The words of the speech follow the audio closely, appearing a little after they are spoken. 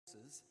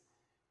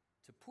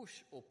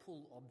push or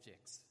pull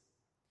objects.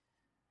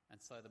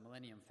 And so the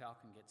Millennium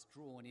Falcon gets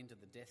drawn into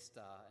the Death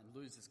Star and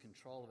loses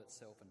control of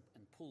itself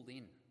and pulled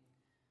in.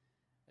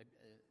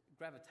 A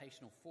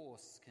gravitational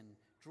force can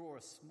draw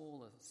a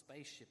smaller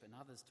spaceship and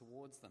others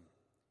towards them,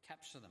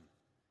 capture them,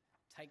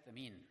 take them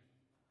in.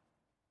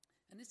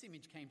 And this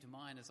image came to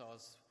mind as I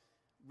was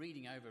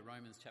reading over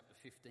Romans chapter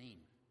 15,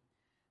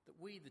 that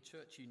we, the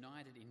church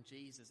united in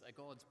Jesus, are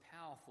God's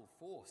powerful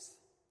force,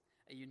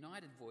 a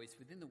united voice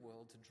within the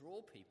world to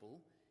draw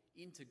people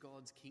into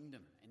God's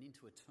kingdom and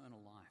into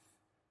eternal life.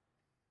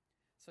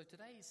 So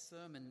today's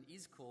sermon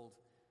is called,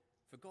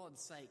 "For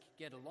God's Sake,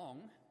 Get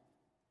Along,"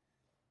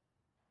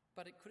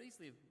 but it could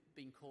easily have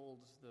been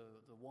called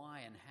the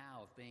why and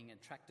how of being a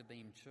tractor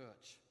beam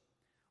church,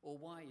 or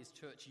why is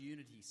church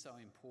unity so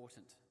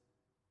important?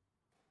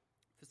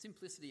 For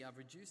simplicity, I've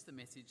reduced the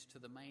message to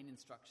the main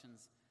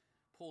instructions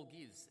Paul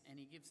gives, and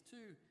he gives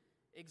two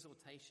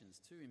exhortations,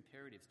 two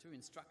imperatives, two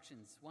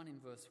instructions, one in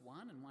verse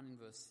 1 and one in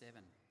verse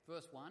 7.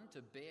 Verse 1,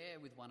 to bear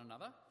with one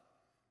another,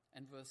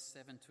 and verse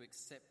 7, to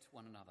accept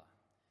one another.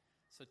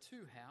 So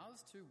two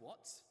hows, two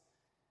whats,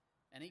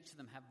 and each of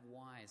them have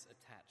whys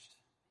attached.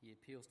 He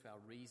appeals to our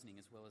reasoning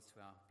as well as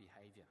to our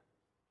behaviour.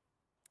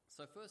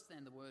 So first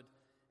then, the word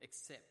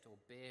accept or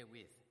bear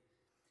with.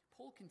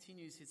 Paul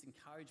continues his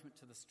encouragement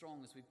to the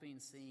strong as we've been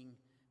seeing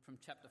from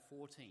chapter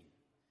 14.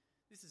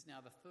 This is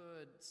now the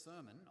third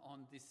sermon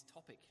on this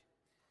topic.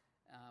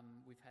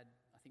 We've had,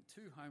 I think,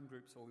 two home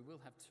groups, or we will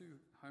have two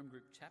home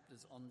group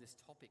chapters on this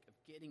topic of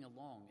getting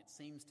along. It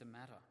seems to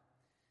matter.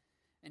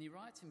 And he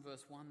writes in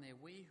verse 1 there,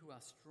 "We who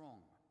are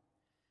strong."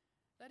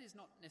 That is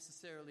not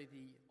necessarily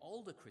the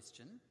older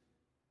Christian,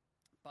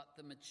 but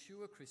the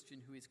mature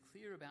Christian who is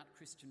clear about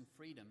Christian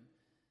freedom,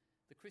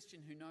 the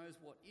Christian who knows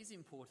what is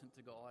important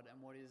to God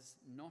and what is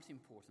not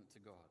important to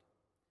God.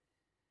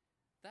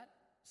 That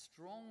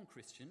strong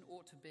Christian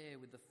ought to bear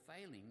with the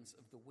failings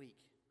of the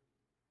weak.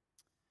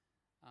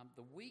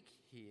 The weak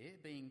here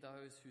being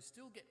those who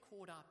still get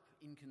caught up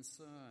in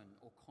concern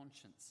or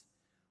conscience,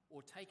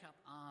 or take up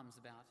arms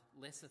about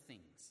lesser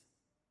things.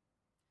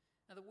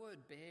 Now the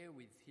word bear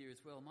with here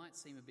as well might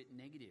seem a bit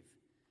negative,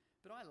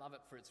 but I love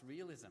it for its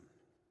realism.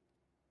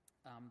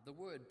 The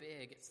word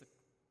bear gets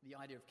the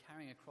idea of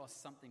carrying across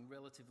something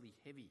relatively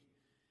heavy,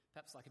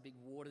 perhaps like a big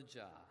water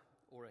jar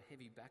or a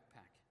heavy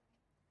backpack.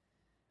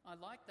 I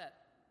like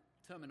that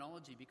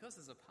terminology because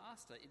as a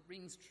pastor it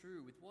rings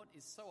true with what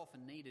is so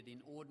often needed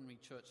in ordinary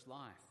church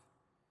life.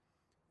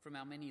 From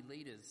our many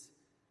leaders,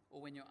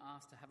 or when you're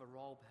asked to have a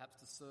role perhaps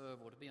to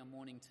serve or to be on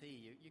morning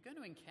tea, you're going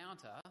to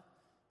encounter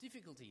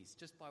difficulties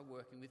just by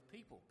working with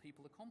people.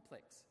 People are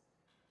complex.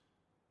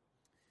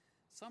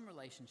 Some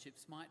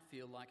relationships might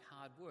feel like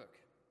hard work.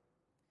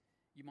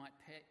 You might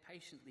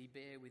patiently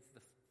bear with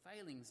the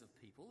failings of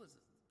people,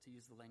 to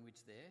use the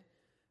language there,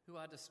 who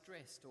are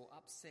distressed or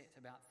upset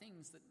about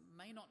things that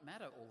may not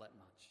matter all that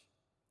much.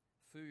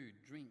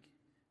 Food, drink,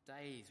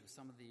 days were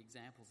some of the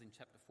examples in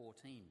chapter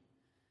 14.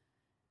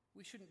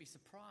 We shouldn't be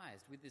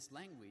surprised with this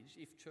language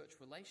if church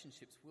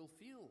relationships will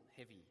feel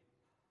heavy.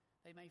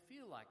 They may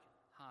feel like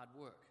hard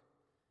work.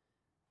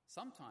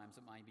 Sometimes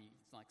it may be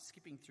like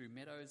skipping through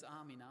meadows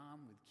arm in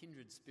arm with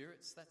kindred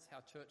spirits. That's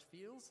how church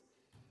feels.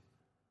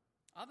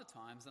 Other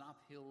times an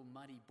uphill,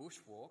 muddy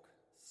bushwalk,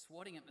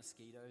 swatting at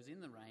mosquitoes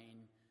in the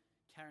rain,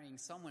 carrying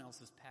someone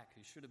else's pack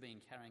who should have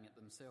been carrying it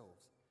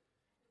themselves.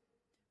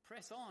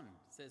 Press on,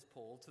 says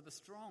Paul, to the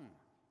strong.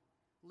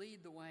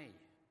 Lead the way.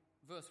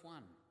 Verse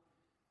 1.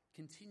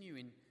 Continue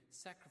in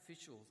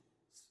sacrificial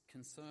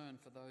concern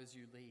for those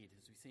you lead,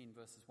 as we see in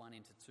verses 1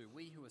 into 2.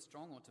 We who are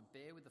strong ought to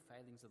bear with the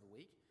failings of the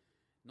weak,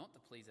 not to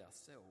please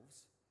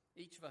ourselves.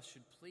 Each of us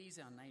should please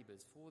our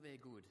neighbours for their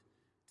good,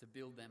 to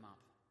build them up.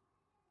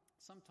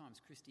 Sometimes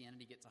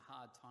Christianity gets a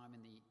hard time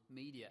in the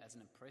media as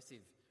an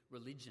oppressive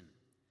religion.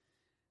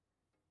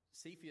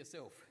 See for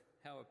yourself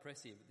how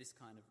oppressive this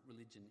kind of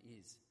religion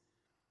is.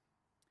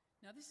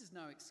 Now, this is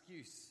no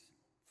excuse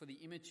for the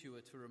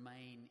immature to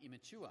remain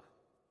immature,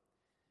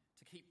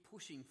 to keep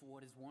pushing for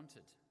what is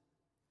wanted.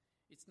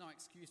 It's no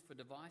excuse for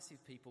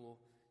divisive people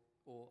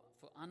or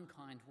for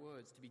unkind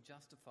words to be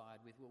justified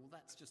with, well,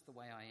 that's just the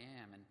way I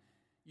am and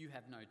you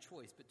have no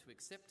choice but to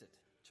accept it,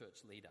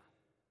 church leader.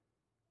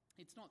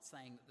 It's not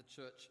saying that the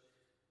church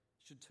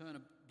should turn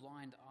a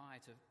blind eye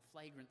to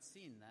flagrant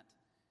sin that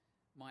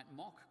might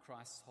mock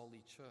Christ's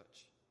holy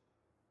church.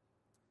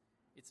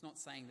 It's not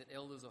saying that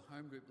elders or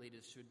home group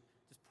leaders should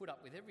just put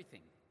up with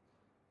everything.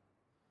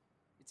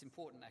 It's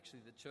important,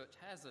 actually, the church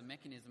has a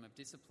mechanism of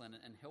discipline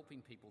and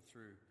helping people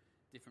through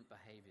different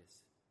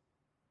behaviours.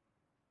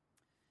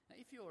 Now,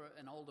 if you're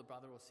an older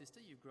brother or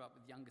sister, you grew up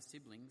with younger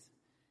siblings,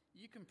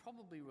 you can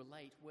probably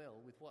relate well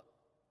with what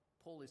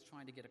Paul is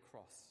trying to get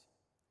across.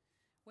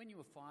 When you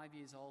were 5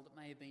 years old, it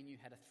may have been you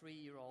had a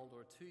 3-year-old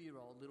or a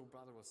 2-year-old little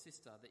brother or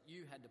sister that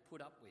you had to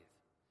put up with,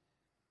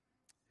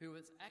 who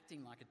was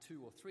acting like a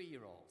 2 or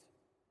 3-year-old.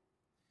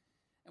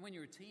 And when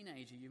you're a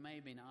teenager, you may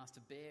have been asked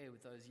to bear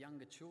with those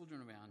younger children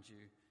around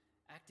you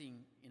acting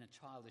in a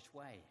childish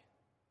way.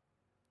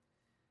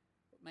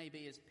 But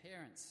maybe as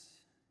parents,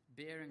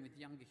 bearing with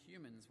younger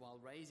humans while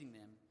raising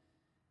them,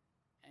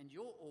 and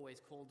you're always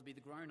called to be the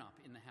grown-up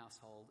in the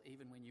household,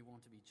 even when you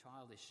want to be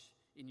childish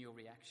in your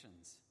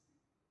reactions.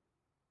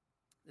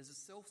 There's a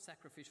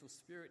self-sacrificial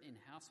spirit in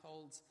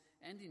households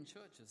and in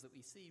churches that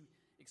we see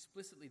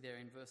explicitly there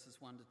in verses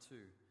 1 to 2.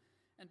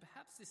 And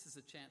perhaps this is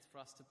a chance for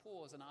us to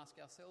pause and ask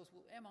ourselves,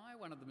 well, am I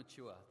one of the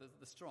mature,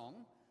 the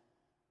strong,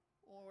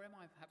 or am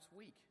I perhaps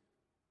weak?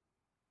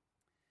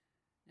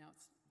 Now,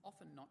 it's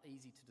often not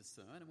easy to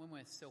discern, and when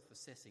we're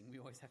self-assessing, we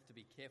always have to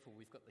be careful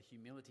we've got the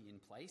humility in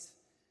place.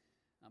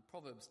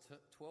 Proverbs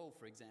 12,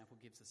 for example,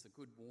 gives us a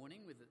good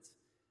warning with its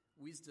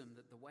wisdom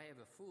that the way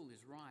of a fool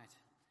is right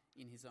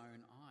in his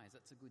own eyes.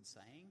 That's a good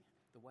saying.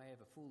 The way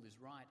of a fool is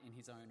right in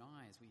his own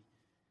eyes.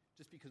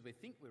 Just because we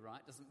think we're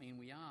right doesn't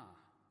mean we are.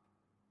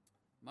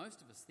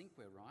 Most of us think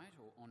we're right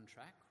or on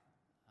track,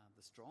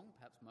 the strong,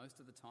 perhaps most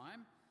of the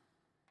time.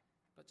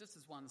 But just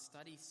as one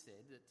study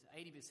said that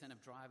 80%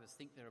 of drivers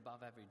think they're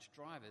above average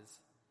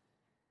drivers,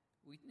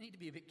 we need to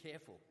be a bit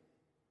careful,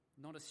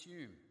 not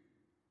assume.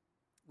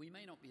 We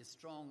may not be as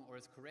strong or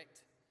as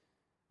correct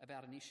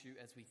about an issue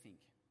as we think.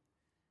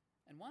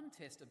 And one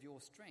test of your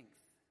strength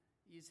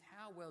is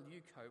how well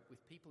you cope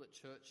with people at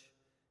church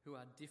who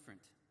are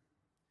different,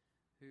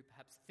 who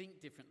perhaps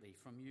think differently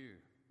from you,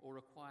 or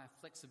require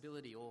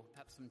flexibility or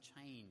perhaps some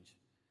change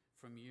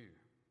from you.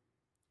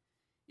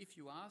 If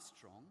you are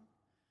strong,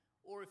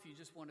 or if you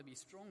just want to be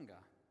stronger,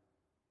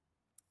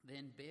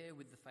 then bear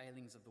with the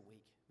failings of the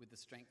weak, with the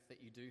strength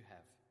that you do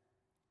have.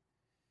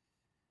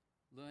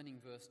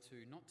 Learning verse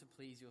 2, not to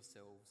please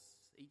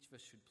yourselves, each of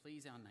us should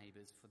please our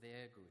neighbours for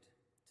their good,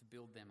 to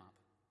build them up.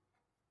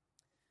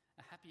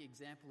 A happy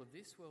example of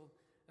this, well,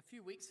 a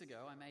few weeks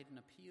ago I made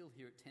an appeal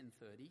here at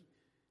 10:30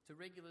 to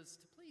regulars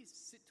to please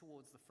sit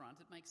towards the front.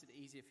 It makes it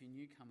easier for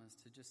newcomers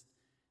to just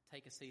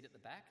take a seat at the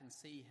back and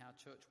see how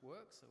church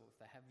works, or if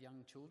they have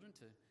young children,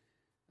 to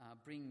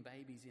bring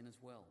babies in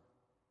as well.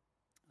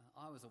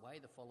 I was away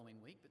the following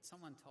week, but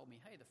someone told me,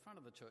 hey, the front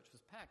of the church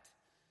was packed.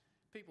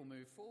 People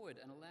moved forward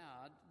and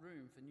allowed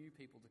room for new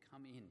people to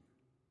come in.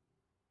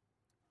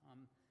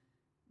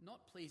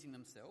 Not pleasing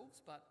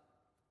themselves, but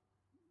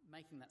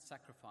making that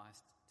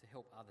sacrifice to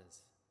help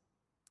others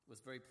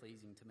was very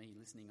pleasing to me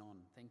listening on.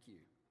 Thank you.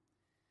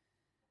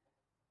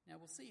 Now,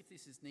 we'll see if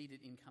this is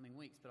needed in coming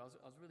weeks, but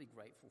I was really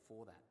grateful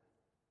for that.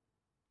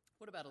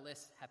 What about a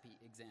less happy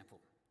example?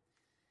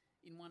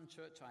 In one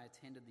church I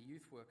attended, the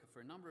youth worker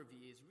for a number of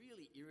years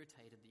really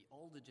irritated the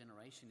older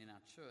generation in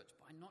our church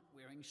by not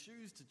wearing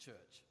shoes to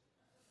church.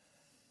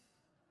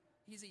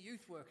 He's a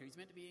youth worker, he's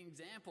meant to be an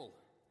example.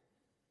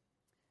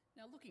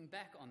 Now, looking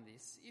back on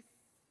this, if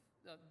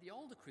the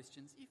older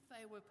Christians, if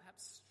they were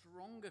perhaps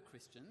stronger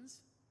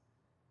Christians,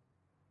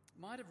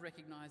 might have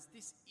recognised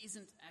this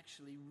isn't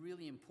actually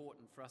really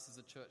important for us as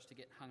a church to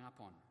get hung up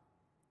on,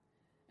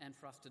 and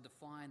for us to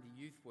define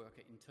the youth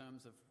worker in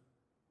terms of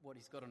what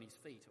he's got on his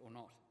feet or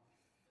not.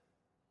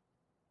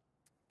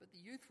 But the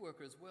youth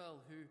worker as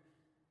well, who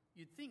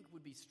you'd think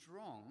would be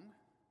strong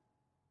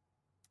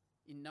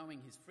in knowing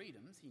his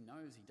freedoms, he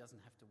knows he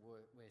doesn't have to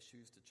wear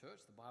shoes to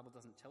church. The Bible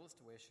doesn't tell us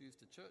to wear shoes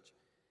to church.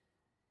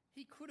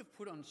 He could have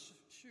put on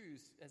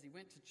shoes as he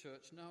went to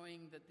church,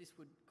 knowing that this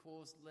would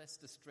cause less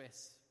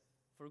distress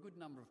for a good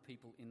number of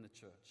people in the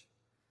church.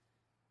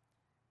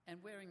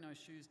 And wearing those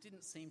shoes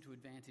didn't seem to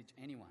advantage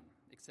anyone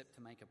except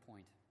to make a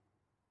point.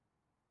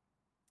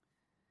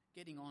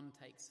 Getting on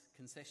takes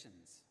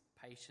concessions,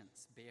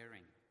 patience,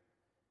 bearing.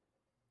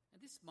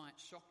 And this might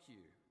shock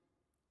you,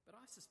 but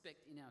I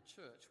suspect in our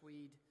church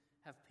we'd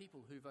have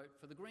people who vote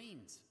for the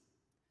Greens.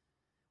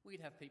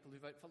 We'd have people who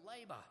vote for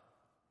Labor.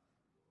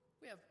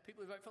 We have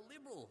people who vote for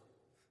Liberal.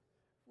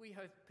 We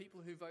have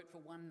people who vote for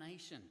One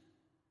Nation.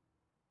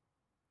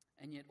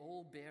 And yet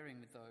all bearing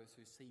with those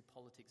who see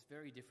politics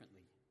very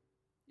differently.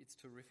 It's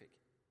terrific.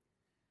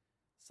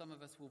 Some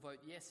of us will vote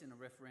yes in a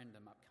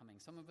referendum upcoming.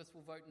 Some of us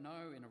will vote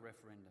no in a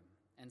referendum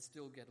and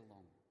still get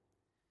along.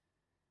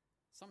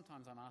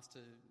 Sometimes I'm asked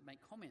to make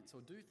comments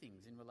or do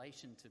things in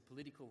relation to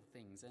political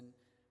things, and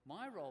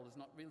my role is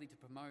not really to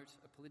promote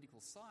a political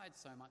side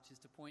so much as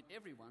to point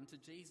everyone to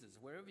Jesus,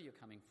 wherever you're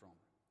coming from.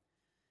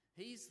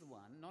 He's the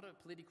one, not a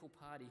political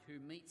party, who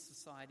meets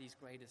society's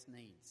greatest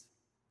needs.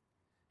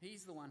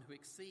 He's the one who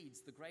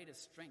exceeds the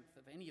greatest strength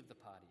of any of the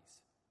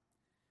parties,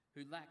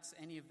 who lacks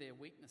any of their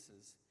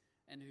weaknesses,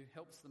 and who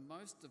helps the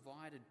most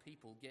divided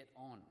people get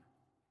on.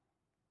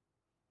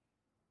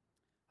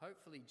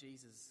 Hopefully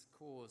Jesus'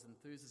 cause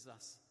enthuses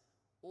us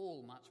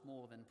all much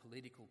more than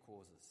political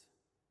causes.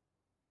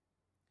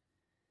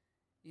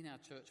 In our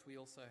church we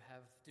also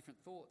have different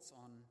thoughts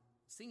on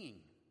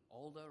singing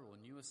older or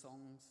newer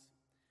songs,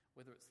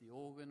 whether it's the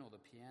organ or the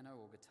piano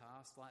or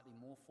guitar, slightly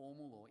more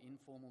formal or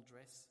informal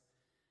dress,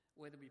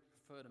 whether we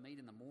prefer to meet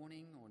in the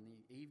morning or in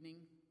the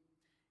evening.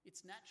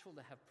 It's natural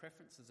to have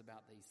preferences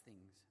about these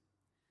things,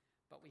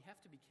 but we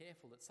have to be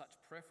careful that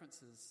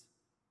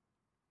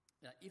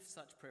if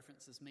such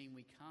preferences mean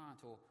we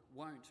can't or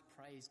won't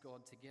praise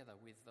God together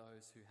with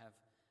those who have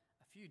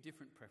a few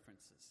different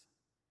preferences.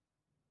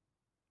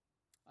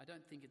 I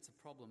don't think it's a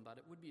problem, but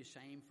it would be a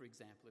shame, for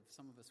example, if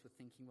some of us were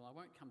thinking, well, I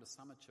won't come to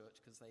summer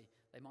church because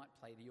they might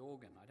play the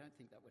organ. I don't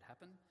think that would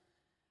happen.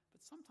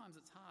 But sometimes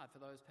it's hard for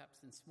those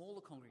perhaps in smaller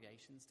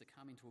congregations to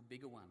come into a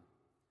bigger one,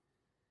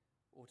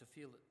 or to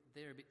feel that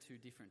they're a bit too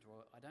different,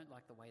 or I don't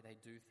like the way they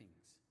do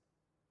things.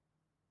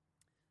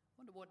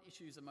 I wonder what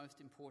issues are most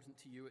important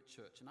to you at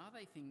church, and are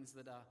they things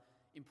that are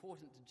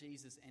important to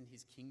Jesus and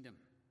his kingdom?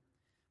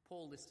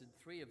 Paul listed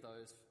 3 of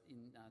those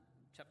in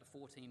chapter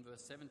 14,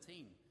 verse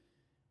 17.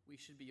 We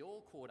should be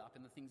all caught up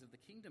in the things of the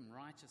kingdom: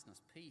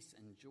 righteousness, peace,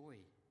 and joy.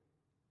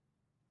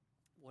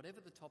 Whatever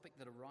the topic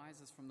that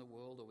arises from the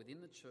world or within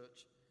the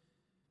church,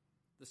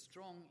 the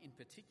strong in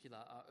particular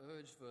are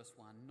urged, verse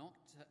 1, not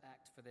to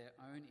act for their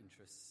own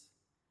interests,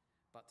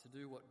 but to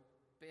do what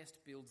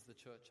best builds the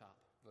church up,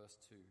 verse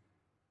 2.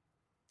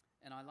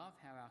 And I love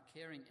how our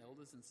caring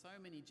elders and so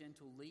many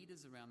gentle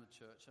leaders around the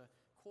church are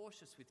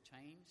cautious with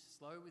change,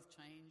 slow with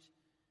change,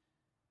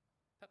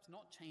 perhaps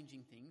not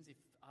changing things if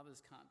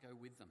others can't go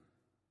with them,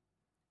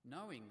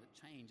 knowing that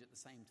change at the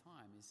same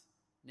time is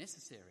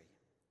necessary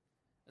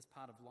as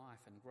part of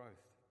life and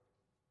growth.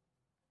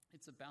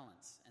 It's a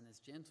balance, and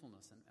there's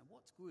gentleness, and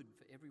what's good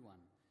for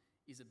everyone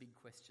is a big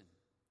question.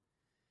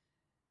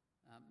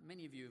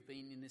 Many of you have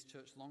been in this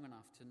church long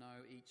enough to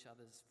know each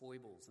other's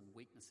foibles and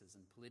weaknesses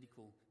and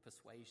political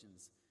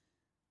persuasions,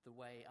 the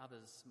way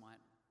others might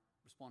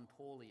respond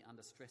poorly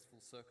under stressful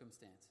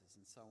circumstances,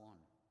 and so on.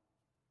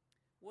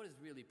 What is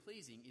really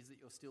pleasing is that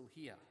you're still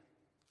here.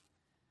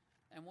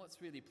 And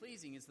what's really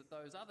pleasing is that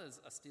those others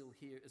are still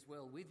here as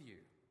well with you.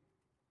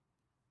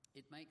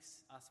 It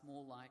makes us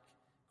more like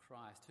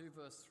Christ, who,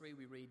 verse 3,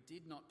 we read,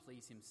 did not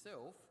please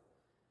himself,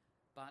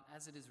 but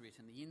as it is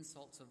written, the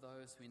insults of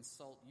those who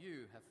insult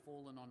you have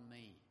fallen on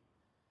me.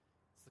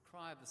 It's the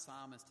cry of the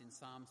psalmist in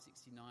Psalm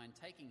 69,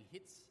 taking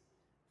hits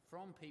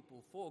from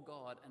people for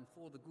God and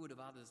for the good of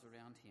others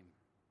around him.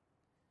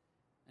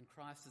 And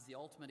Christ is the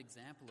ultimate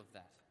example of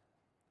that.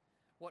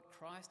 What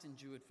Christ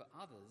endured for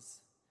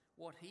others,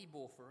 what he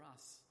bore for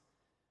us,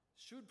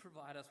 should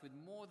provide us with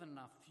more than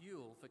enough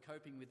fuel for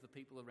coping with the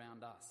people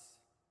around us.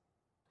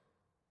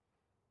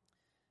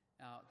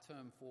 Our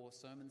Term 4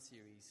 sermon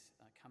series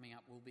coming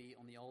up will be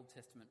on the Old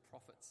Testament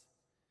prophets.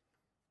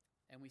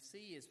 And we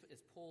see, as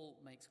Paul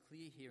makes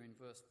clear here in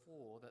verse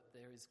 4, that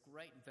there is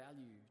great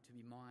value to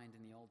be mined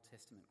in the Old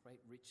Testament,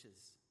 great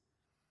riches.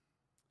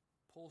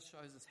 Paul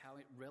shows us how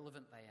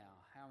relevant they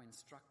are, how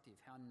instructive,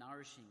 how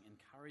nourishing,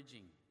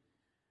 encouraging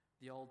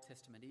the Old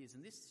Testament is.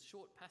 And this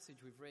short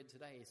passage we've read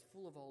today is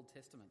full of Old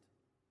Testament.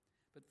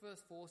 But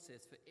verse 4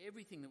 says, for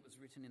everything that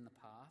was written in the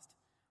past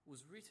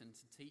was written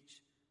to teach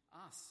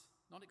us,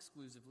 not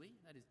exclusively,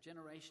 that is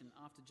generation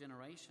after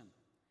generation,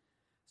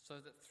 so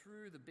that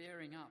through the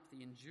bearing up,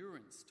 the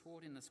endurance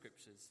taught in the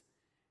Scriptures,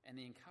 and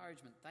the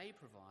encouragement they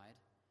provide,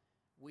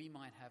 we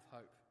might have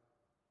hope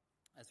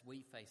as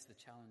we face the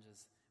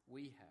challenges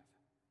we have.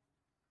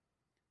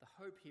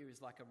 The hope here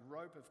is like a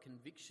rope of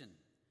conviction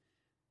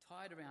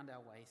tied around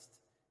our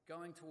waist,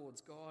 going towards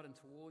God and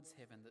towards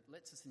heaven, that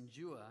lets us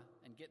endure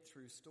and get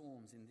through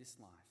storms in this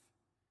life.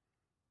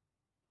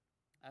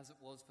 As it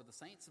was for the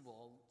saints of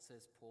old,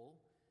 says Paul,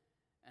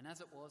 and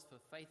as it was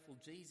for faithful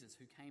Jesus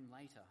who came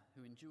later,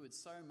 who endured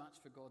so much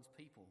for God's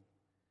people,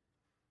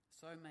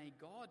 so may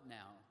God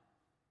now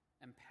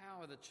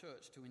empower the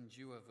church to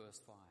endure, verse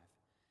 5,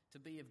 to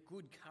be of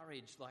good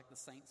courage like the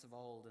saints of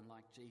old and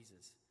like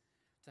Jesus,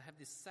 to have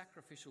this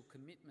sacrificial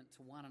commitment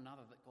to one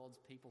another that God's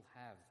people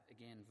have,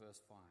 again,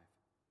 verse 5.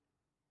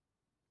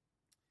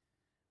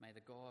 May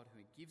the God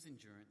who gives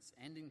endurance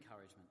and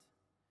encouragement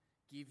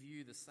give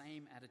you the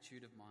same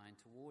attitude of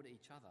mind toward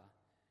each other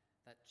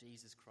that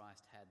Jesus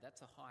Christ had.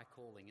 That's a high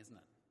calling, isn't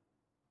it?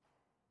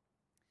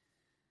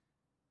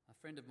 A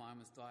friend of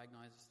mine was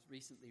diagnosed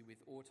recently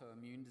with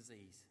autoimmune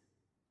disease.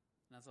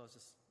 And as I was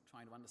just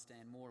trying to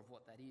understand more of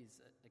what that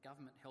is, a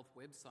government health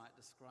website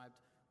described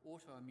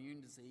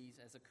autoimmune disease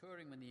as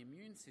occurring when the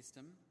immune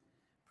system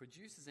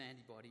produces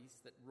antibodies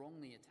that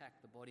wrongly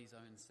attack the body's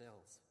own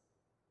cells.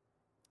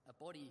 A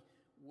body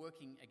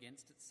working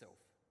against itself.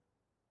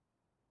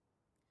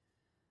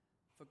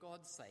 For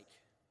God's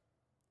sake,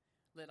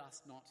 let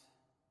us not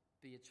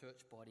be a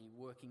church body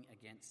working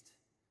against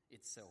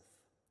itself,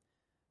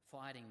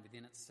 fighting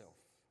within itself,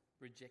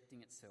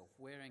 rejecting itself,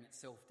 wearing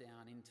itself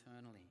down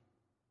internally.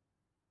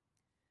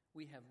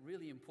 We have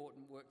really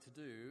important work to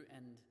do,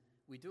 and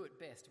we do it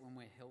best when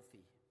we're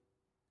healthy.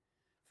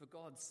 For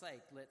God's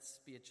sake, let's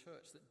be a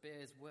church that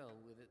bears well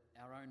with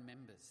our own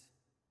members.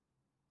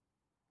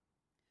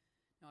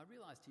 Now, I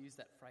realise to use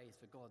that phrase,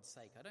 for God's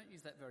sake, I don't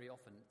use that very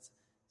often. It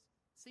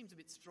seems a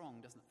bit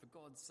strong, doesn't it? For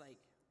God's sake.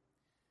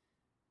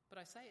 But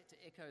I say it to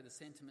echo the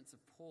sentiments of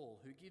Paul,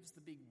 who gives the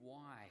big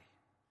why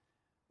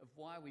of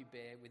why we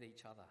bear with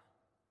each other.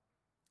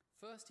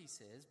 First, he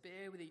says,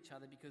 bear with each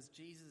other because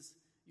Jesus,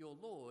 your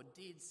Lord,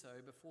 did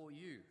so before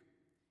you.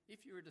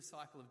 If you're a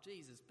disciple of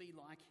Jesus, be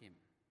like him.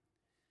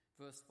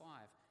 Verse 5.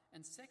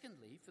 And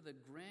secondly, for the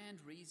grand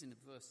reason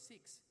of verse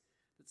 6,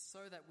 that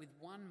so that with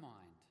one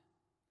mind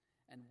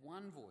and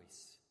one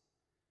voice,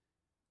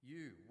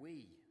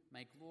 we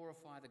may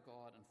glorify the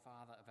God and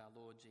Father of our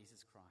Lord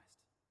Jesus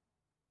Christ.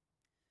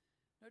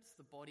 Notice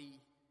the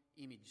body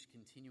image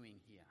continuing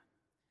here.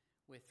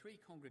 We're three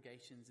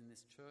congregations in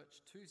this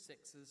church, two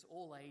sexes,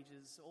 all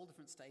ages, all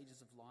different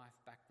stages of life,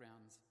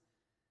 backgrounds.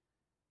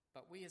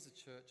 But we as a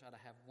church are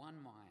to have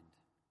one mind.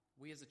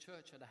 We as a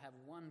church are to have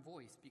one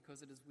voice,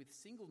 because it is with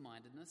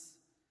single-mindedness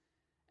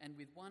and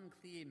with one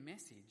clear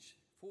message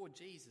for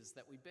Jesus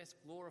that we best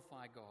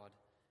glorify God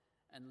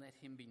and let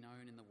him be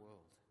known in the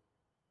world.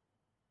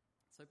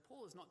 So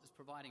Paul is not just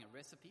providing a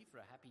recipe for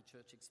a happy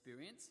church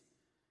experience.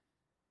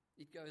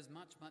 It goes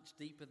much, much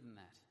deeper than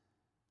that.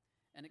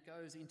 And it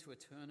goes into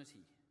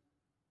eternity.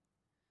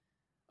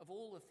 Of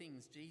all the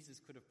things Jesus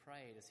could have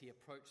prayed as he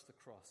approached the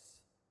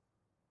cross,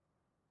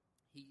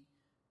 he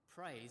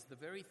prays the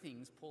very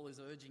things Paul is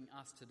urging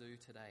us to do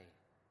today,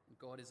 and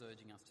God is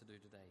urging us to do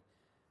today.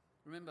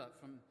 Remember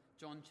from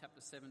John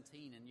chapter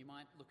 17, and you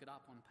might look it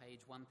up on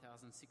page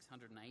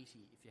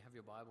 1680 if you have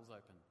your Bibles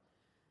open.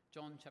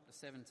 John chapter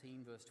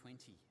 17, verse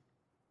 20.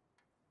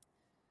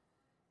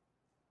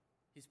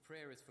 His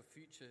prayer is for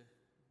future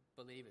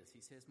believers.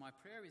 He says, "My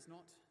prayer is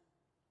not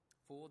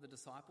for the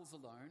disciples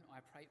alone.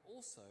 I pray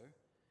also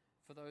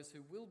for those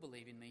who will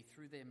believe in me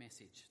through their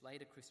message,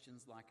 later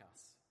Christians like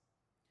us,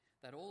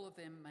 that all of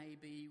them may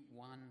be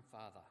one,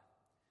 Father,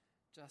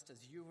 just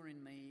as you are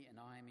in me and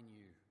I am in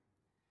you.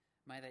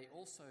 May they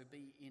also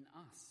be in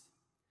us,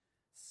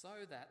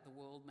 so that the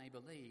world may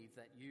believe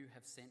that you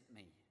have sent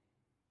me."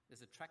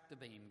 There's a tractor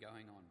beam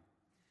going on.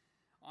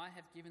 "I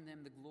have given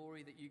them the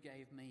glory that you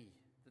gave me,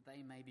 that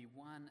they may be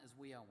one as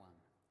we are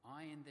one,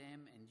 I in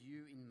them and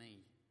you in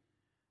me,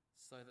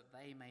 so that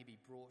they may be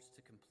brought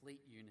to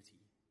complete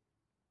unity.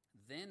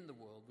 Then the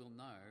world will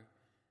know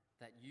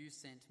that you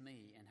sent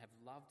me and have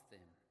loved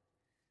them,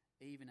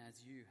 even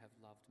as you have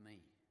loved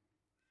me."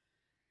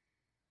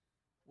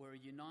 We're a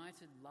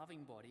united,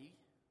 loving body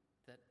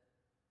that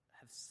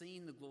have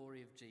seen the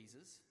glory of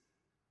Jesus,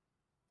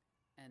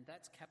 and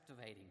that's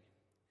captivating.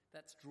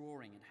 That's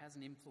drawing. It has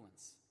an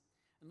influence.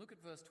 And look at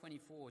verse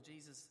 24.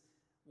 Jesus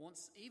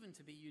wants even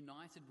to be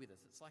united with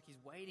us. It's like he's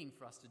waiting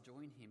for us to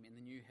join him in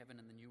the new heaven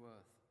and the new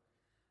earth.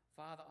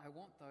 "Father, I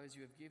want those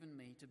you have given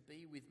me to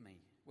be with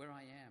me where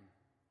I am,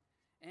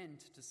 and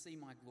to see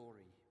my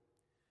glory,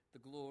 the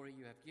glory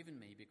you have given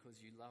me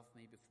because you loved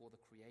me before the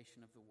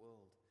creation of the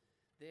world."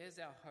 There's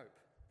our hope.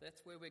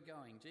 That's where we're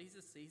going.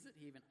 Jesus sees it.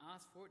 He even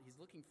asked for it. He's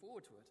looking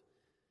forward to it.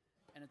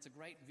 And it's a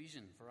great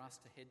vision for us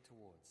to head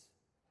towards.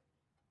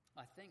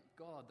 I thank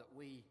God that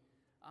we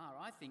are,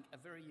 I think, a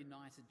very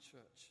united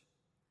church.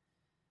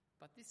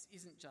 But this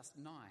isn't just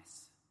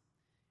nice.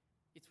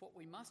 It's what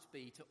we must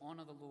be to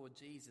honour the Lord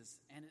Jesus,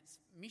 and it's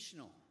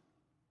missional.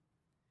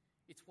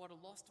 It's what a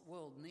lost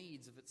world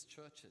needs of its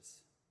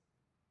churches,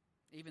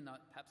 even though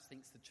it perhaps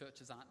thinks the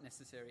churches aren't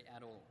necessary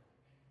at all.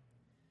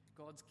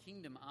 God's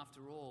kingdom,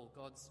 after all,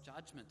 God's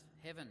judgment,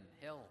 heaven,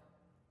 hell,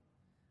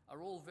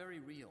 are all very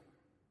real.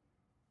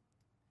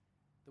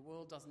 The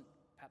world doesn't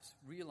perhaps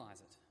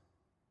realise it.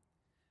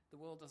 The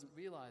world doesn't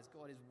realise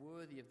God is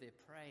worthy of their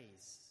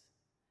praise.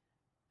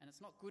 And it's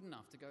not good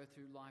enough to go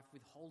through life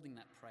withholding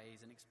that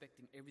praise and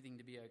expecting everything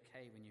to be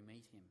okay when you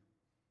meet him.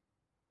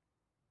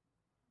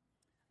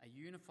 A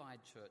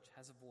unified church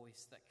has a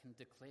voice that can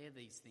declare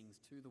these things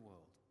to the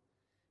world,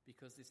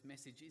 because this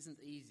message isn't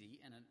easy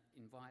and it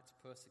invites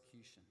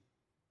persecution.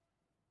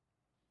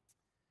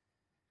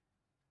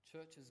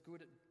 Church is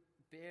good at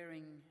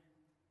bearing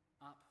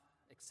up,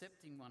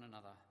 accepting one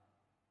another.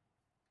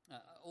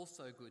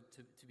 Also good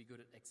to be good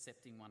at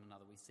accepting one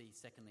another. We see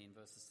secondly in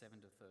verses 7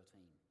 to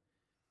 13.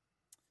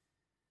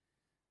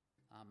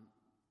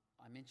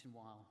 I mentioned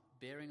while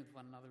bearing with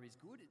one another is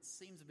good, it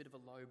seems a bit of a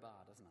low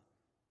bar, doesn't it?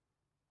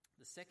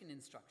 The second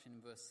instruction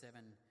in verse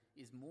 7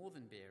 is more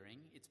than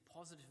bearing, it's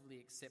positively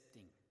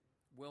accepting,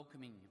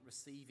 welcoming,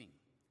 receiving.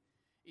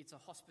 It's a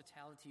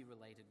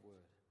hospitality-related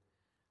word,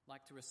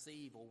 like to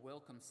receive or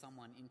welcome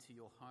someone into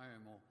your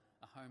home or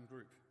a home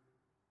group.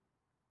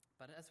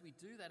 But as we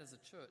do that as a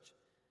church,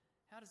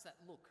 how does that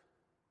look?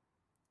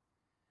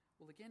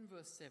 Well, again,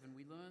 verse 7,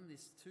 we learn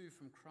this too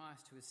from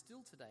Christ, who is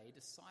still today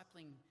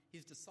discipling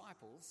his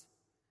disciples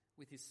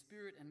with his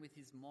Spirit and with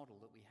his model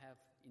that we have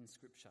in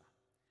Scripture.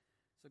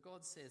 So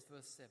God says,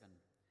 verse 7,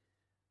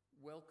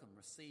 "Welcome,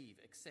 receive,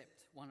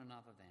 accept one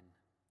another then,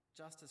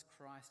 just as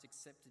Christ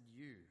accepted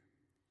you."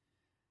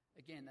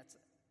 Again, that's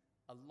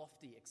a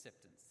lofty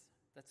acceptance.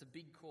 That's a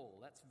big call.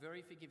 That's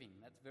very forgiving.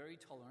 That's very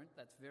tolerant.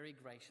 That's very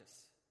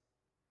gracious.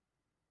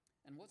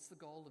 And what's the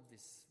goal of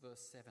this,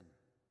 verse 7?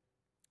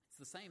 It's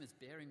the same as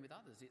bearing with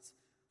others. It's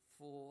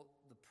for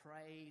the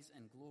praise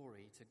and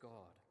glory to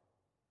God.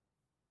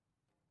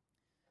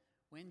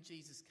 When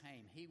Jesus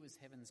came, he was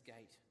heaven's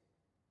gate.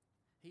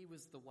 He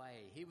was the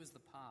way. He was the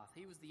path.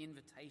 He was the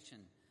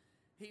invitation.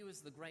 He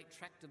was the great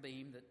tractor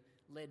beam that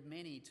led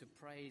many to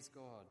praise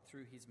God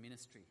through his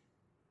ministry.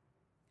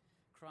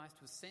 Christ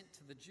was sent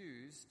to the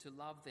Jews to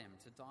love them,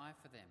 to die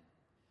for them,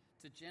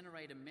 to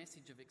generate a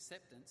message of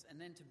acceptance,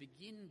 and then to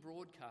begin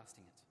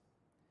broadcasting it.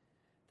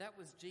 That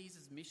was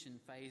Jesus' mission,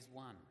 phase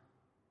 1.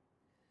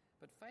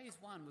 But phase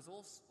 1 was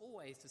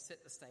always to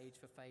set the stage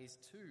for phase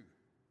 2,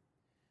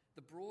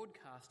 the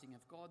broadcasting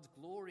of God's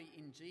glory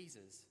in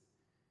Jesus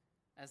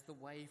as the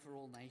way for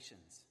all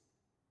nations.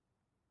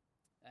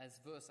 As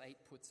verse 8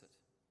 puts it,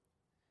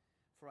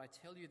 "For I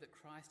tell you that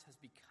Christ has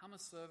become a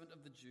servant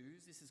of the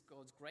Jews," this is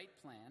God's great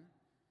plan,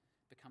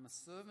 become a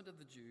servant of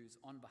the Jews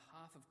on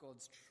behalf of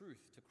God's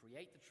truth, to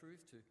create the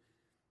truth, to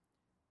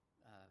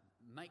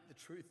make the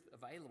truth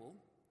available,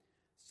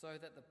 so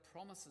that the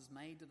promises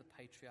made to the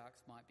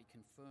patriarchs might be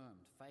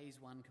confirmed. Phase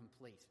 1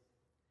 complete.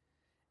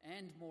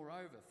 And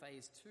moreover,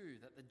 phase 2,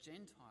 that the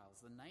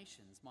Gentiles, the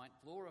nations,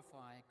 might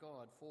glorify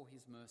God for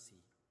his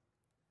mercy.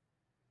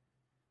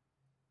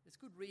 There's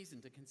good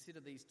reason to consider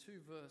these 2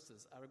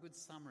 verses are a good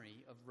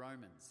summary of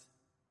Romans.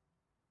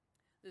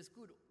 There's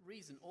good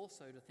reason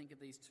also to think of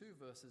these 2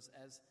 verses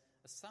as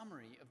a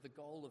summary of the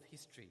goal of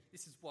history.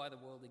 This is why the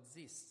world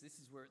exists. This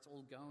is where it's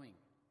all going.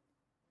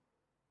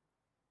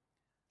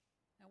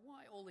 Now,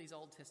 why all these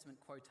Old Testament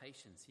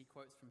quotations? He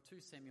quotes from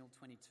 2 Samuel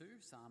 22,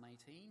 Psalm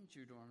 18,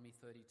 Deuteronomy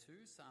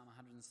 32, Psalm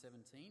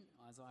 117,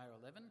 Isaiah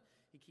 11.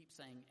 He keeps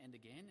saying, and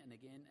again, and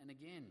again, and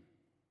again.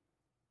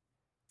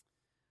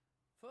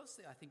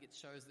 Firstly, I think it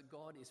shows that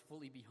God is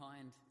fully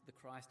behind the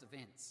Christ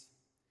events.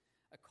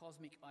 A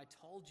cosmic, I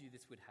told you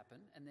this would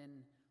happen, and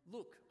then,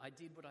 look, I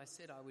did what I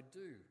said I would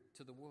do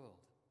to the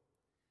world.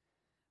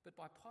 But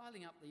by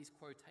piling up these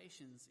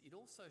quotations, it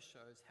also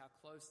shows how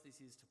close this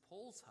is to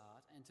Paul's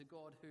heart and to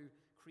God who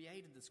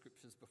created the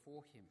scriptures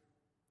before him.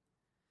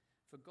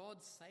 For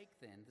God's sake,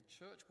 then, the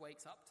church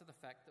wakes up to the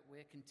fact that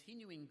we're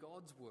continuing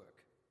God's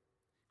work,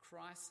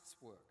 Christ's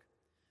work,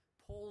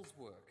 Paul's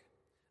work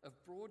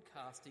of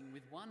broadcasting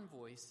with one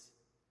voice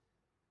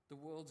the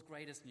world's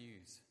greatest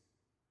news.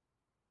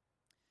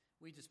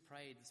 We just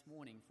prayed this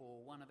morning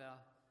for one of our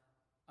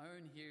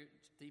own here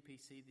at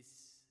DPC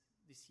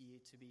this year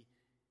to be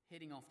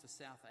heading off to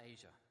South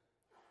Asia,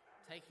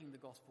 taking the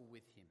gospel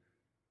with him.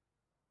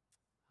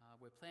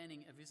 We're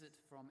planning a visit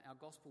from our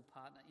gospel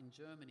partner in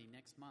Germany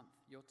next month,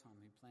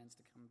 Jotam, who plans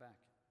to come back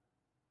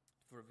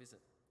for a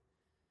visit.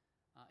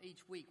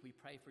 Each week we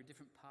pray for a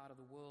different part of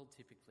the world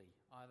typically,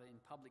 either in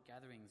public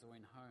gatherings or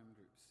in home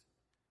groups.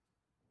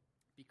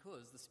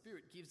 Because the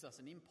Spirit gives us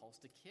an impulse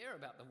to care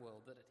about the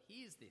world, that it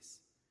hears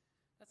this.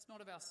 That's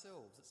not of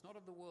ourselves, it's not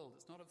of the world,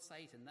 it's not of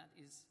Satan, that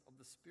is of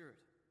the Spirit.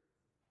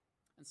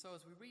 And so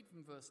as we read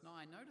from verse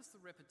 9, notice the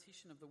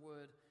repetition of the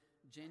word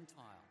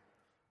Gentile,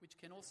 which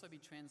can also be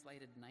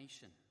translated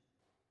nation.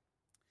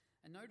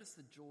 And notice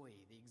the joy,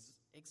 the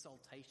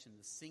exaltation,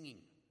 the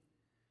singing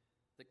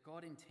that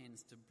God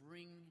intends to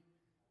bring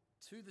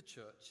to the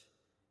church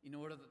in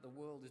order that the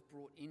world is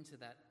brought into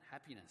that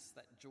happiness,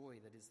 that joy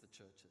that is the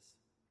church's.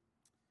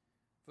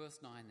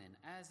 Verse 9 then,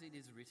 as it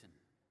is written,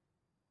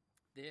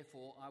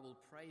 therefore I will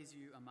praise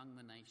you among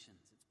the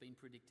nations. It's been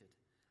predicted.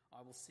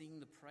 I will sing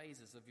the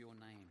praises of your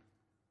name.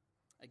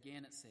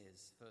 Again it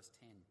says, verse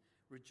 10,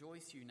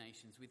 rejoice you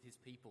nations with his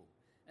people.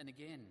 And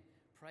again,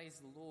 praise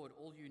the Lord,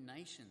 all you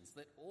nations.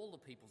 Let all the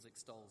peoples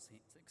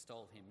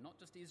extol him, not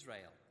just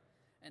Israel.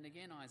 And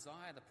again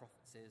Isaiah the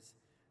prophet says,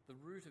 the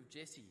root of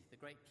Jesse, the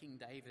great King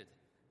David,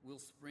 will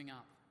spring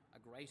up, a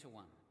greater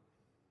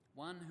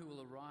one who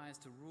will arise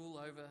to rule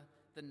over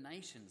the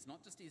nations,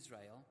 not just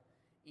Israel.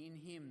 In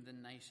him the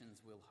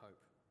nations will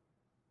hope.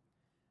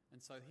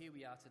 And so here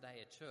we are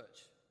today, a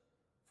church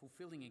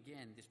fulfilling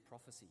again this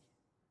prophecy.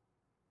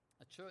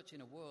 A church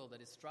in a world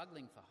that is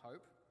struggling for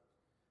hope,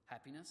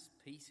 happiness,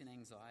 peace in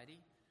anxiety,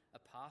 a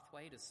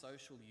pathway to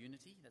social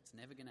unity that's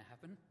never going to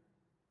happen.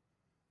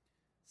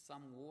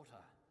 Some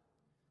water,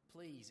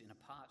 please, in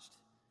a parched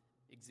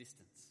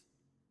existence.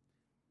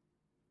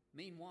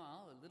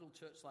 Meanwhile, a little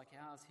church like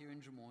ours here in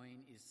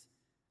Drummoyne is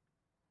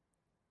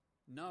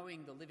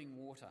knowing the living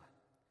water.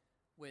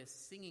 We're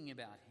singing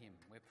about him,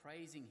 we're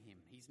praising him.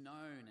 He's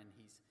known and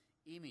he's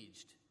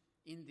imaged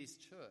in this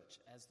church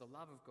as the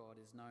love of God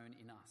is known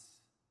in us.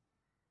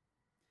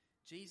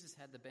 Jesus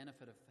had the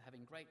benefit of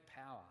having great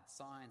power,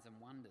 signs and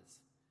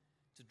wonders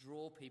to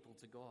draw people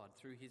to God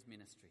through his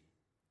ministry.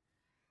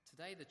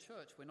 Today, the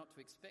church, we're not to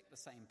expect the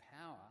same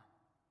power,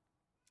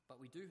 but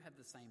we do have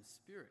the same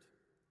Spirit,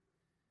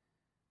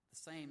 the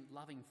same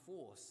loving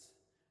force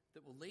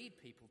that will lead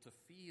people to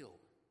feel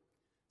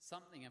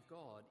something of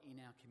God in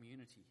our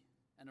community,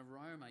 an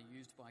aroma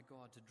used by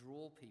God to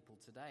draw people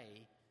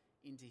today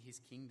into his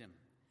kingdom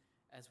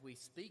as we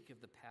speak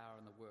of the power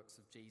and the works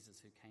of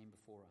Jesus who came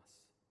before us.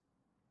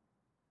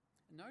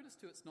 And notice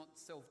too, it's not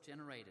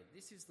self-generated.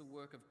 This is the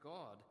work of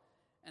God,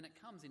 and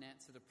it comes in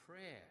answer to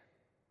prayer.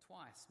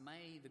 Twice,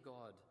 may the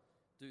God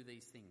do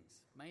these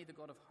things. May the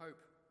God of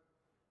hope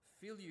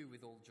fill you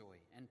with all joy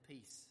and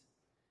peace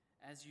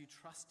as you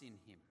trust in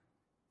him,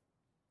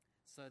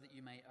 so that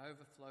you may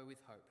overflow with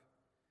hope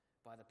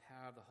by the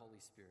power of the Holy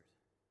Spirit.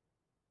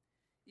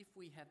 If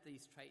we have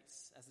these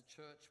traits as a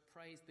church,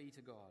 praise be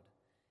to God.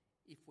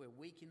 If we're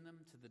weak in them,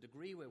 to the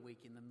degree we're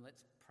weak in them,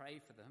 let's pray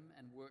for them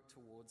and work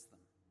towards them.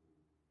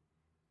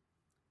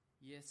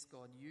 Yes,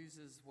 God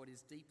uses what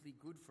is deeply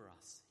good for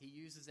us. He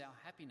uses our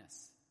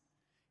happiness.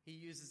 He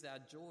uses our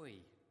joy,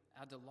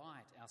 our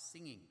delight, our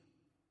singing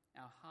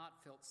our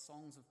heartfelt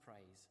songs of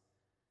praise.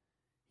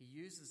 He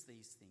uses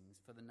these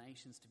things for the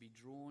nations to be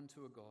drawn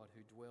to a God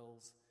who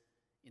dwells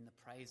in the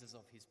praises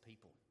of his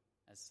people,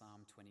 as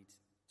Psalm 22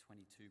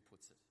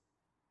 puts it.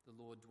 The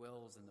Lord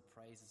dwells in the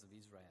praises of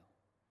Israel.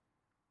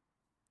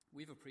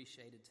 We've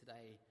appreciated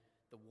today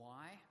the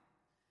why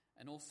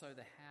and also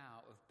the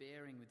how of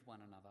bearing with one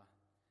another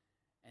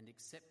and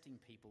accepting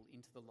people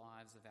into the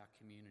lives of our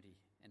community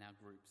and our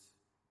groups.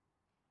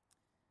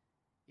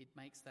 It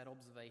makes that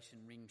observation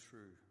ring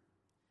true,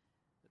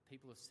 that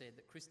people have said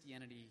that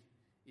Christianity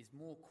is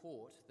more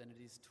caught than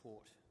it is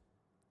taught,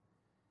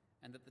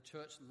 and that the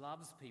church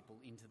loves people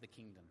into the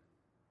kingdom.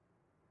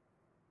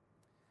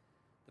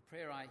 The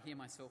prayer I hear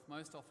myself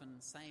most often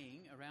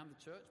saying around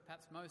the church,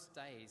 perhaps most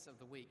days of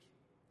the week,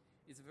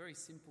 is a very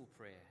simple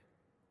prayer.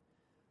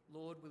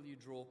 Lord, will you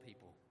draw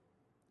people?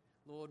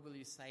 Lord, will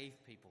you save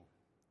people?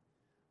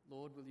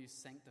 Lord, will you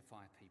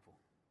sanctify people?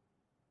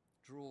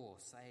 Draw,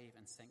 save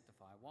and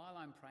sanctify. While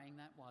I'm praying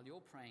that, while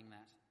you're praying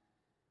that,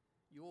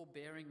 you're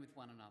bearing with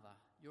one another,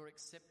 you're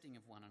accepting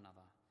of one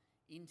another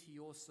into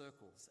your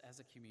circles as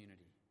a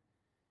community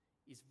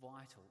is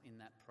vital in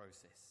that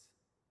process.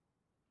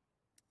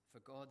 For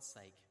God's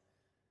sake,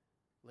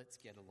 let's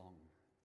get along.